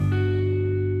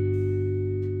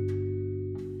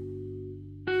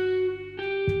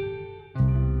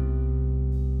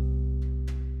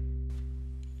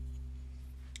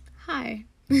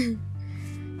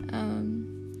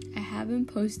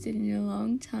posted in a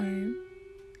long time.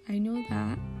 I know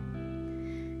that.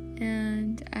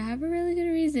 And I have a really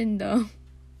good reason though.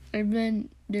 I've been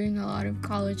doing a lot of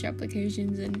college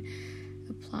applications and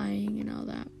applying and all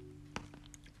that.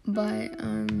 But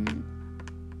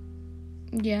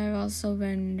yeah, I've also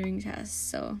been doing tests,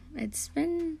 so it's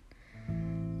been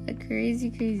a crazy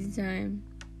time.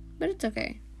 But it's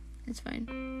okay. It's fine.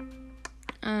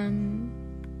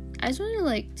 I just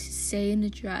want to say and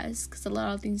address, because a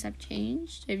lot of things have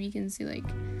changed. If you can see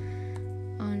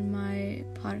on my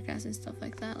podcast and stuff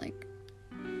like that, a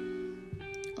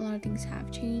lot of things have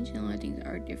changed and a lot of things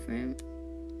are different.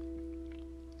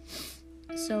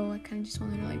 So I kind of just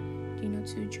wanted to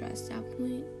to address that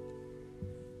point.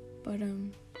 But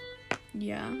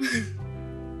yeah.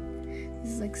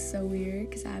 This is so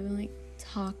weird because I haven't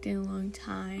talked in a long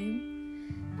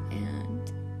time,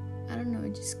 and I don't know,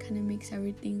 it just kind of makes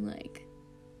everything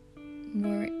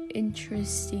more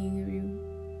interesting if you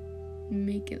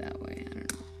make it that way. I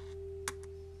don't know.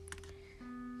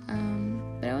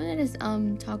 But I wanted to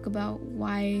talk about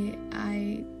why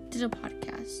I did a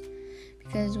podcast,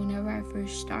 because whenever I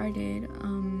first started,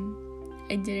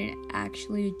 I didn't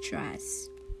actually address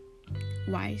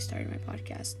why I started my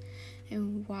podcast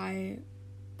and why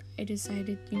I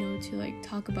decided, to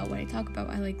talk about what I talk about.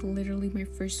 I literally, my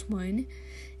first one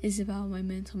is about my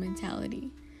mental mentality,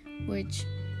 which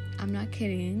I'm not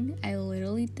kidding. I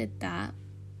literally did that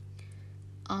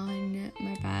on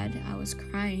my bed. I was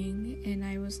crying and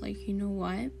I was like, you know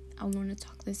what? I want to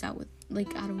talk this out with, I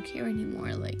don't care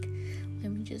anymore. Let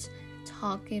me just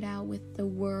talk it out with the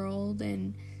world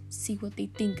and see what they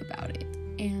think about it.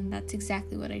 And that's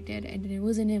exactly what I did. And it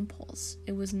was an impulse.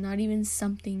 It was not even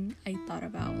something I thought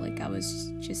about. I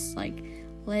was just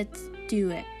let's do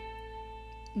it,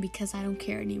 because I don't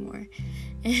care anymore.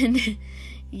 And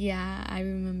yeah, I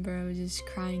remember I was just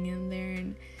crying in there,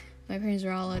 and my parents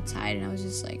were all outside, and I was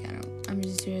just I'm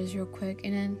just doing this real quick.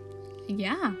 And then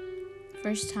yeah, it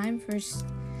was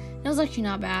actually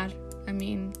not bad. I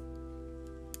mean,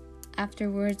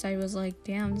 afterwards I was like,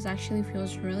 damn, this actually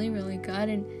feels really, really good,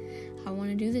 and I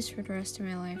want to do this for the rest of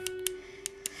my life.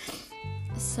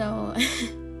 So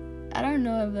I don't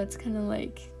know if that's kind of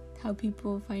how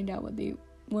people find out what they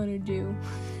want to do.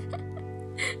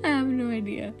 I have no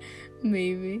idea.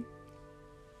 Maybe.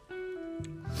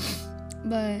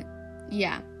 But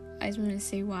yeah, I just want to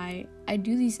say why I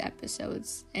do these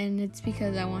episodes, and it's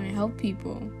because I want to help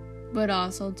people, but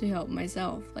also to help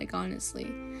myself.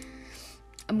 Honestly,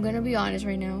 I'm gonna be honest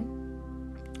right now.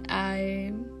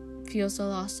 I feel so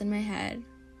lost in my head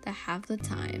that half the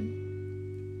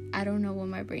time I don't know what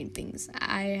my brain thinks.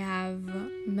 I have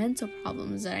mental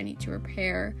problems that I need to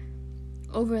repair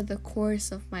over the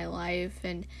course of my life,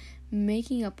 and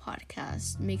making a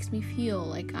podcast makes me feel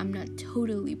like I'm not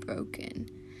totally broken.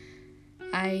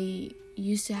 I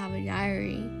used to have a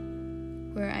diary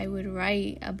where I would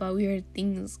write about weird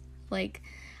things, like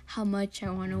how much I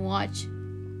want to watch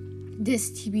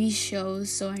this TV show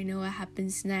so I know what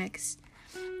happens next.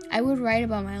 I would write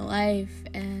about my life,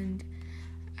 and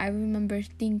I remember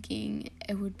thinking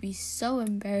it would be so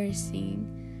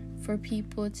embarrassing for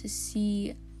people to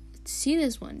see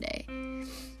this one day.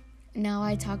 Now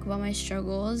I talk about my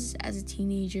struggles as a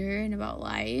teenager and about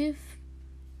life,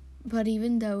 but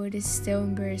even though it is still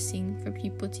embarrassing for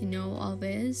people to know all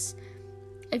this,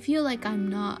 I feel like I'm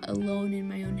not alone in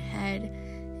my own head,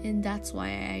 and that's why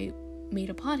I made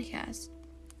a podcast.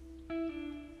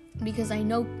 Because I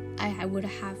know I would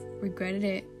have regretted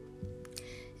it.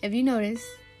 If you notice,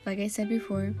 like I said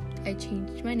before, I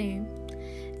changed my name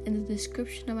in the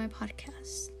description of my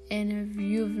podcast. And if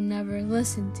you've never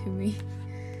listened to me,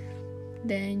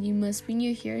 then you must be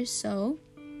new here, so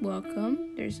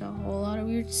welcome. There's a whole lot of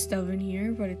weird stuff in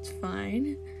here, but it's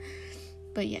fine.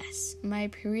 But yes, my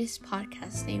previous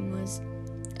podcast name was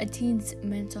A Teen's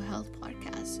Mental Health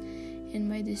Podcast. And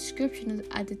my description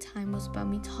at the time was about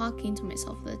me talking to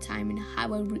myself at the time, and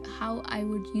how I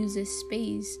would use this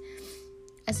space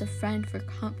as a friend for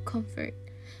comfort.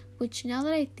 Which, now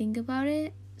that I think about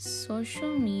it,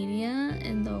 social media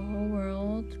and the whole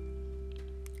world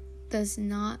does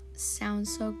not sound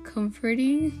so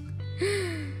comforting.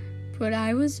 But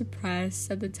I was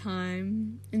depressed at the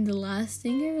time, and the last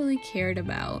thing I really cared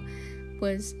about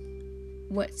was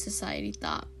what society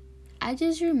thought. I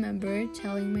just remember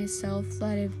telling myself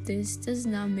that if this does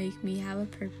not make me have a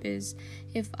purpose,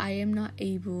 if I am not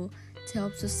able to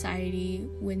help society,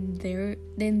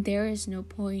 then there is no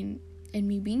point in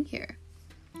me being here.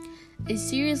 I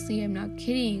seriously am not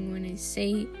kidding when I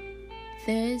say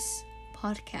this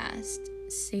podcast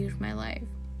saved my life.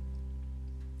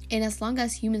 And as long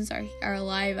as humans are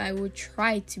alive, I will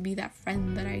try to be that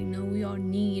friend that I know we all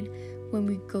need when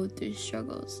we go through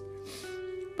struggles.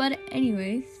 But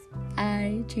anyways,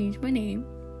 I changed my name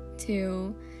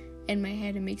to, in my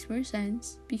head it makes more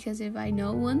sense, because if I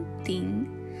know one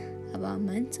thing about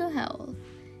mental health,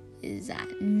 is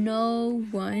that no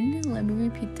one, let me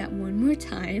repeat that one more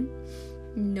time,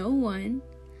 no one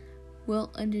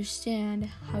will understand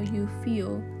how you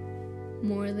feel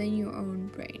more than your own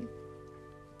brain.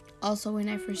 Also, when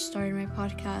I first started my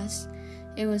podcast,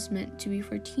 it was meant to be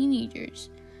for teenagers,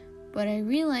 but I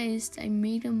realized I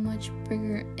made a much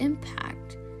bigger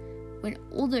impact when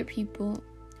older people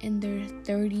in their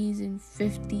 30s and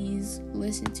 50s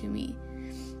listened to me.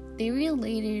 They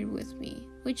related with me,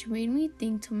 which made me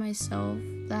think to myself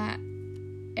that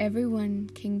everyone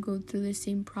can go through the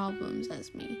same problems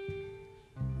as me,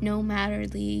 no matter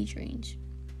the age range.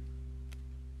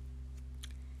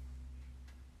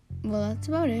 Well, that's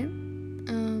about it.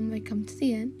 I come to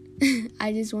the end.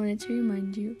 I just wanted to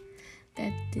remind you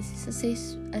that this is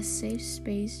a safe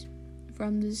space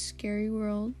from this scary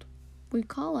world we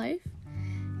call life,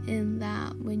 and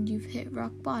that when you've hit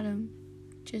rock bottom,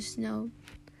 just know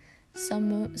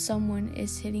someone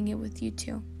is hitting it with you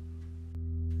too.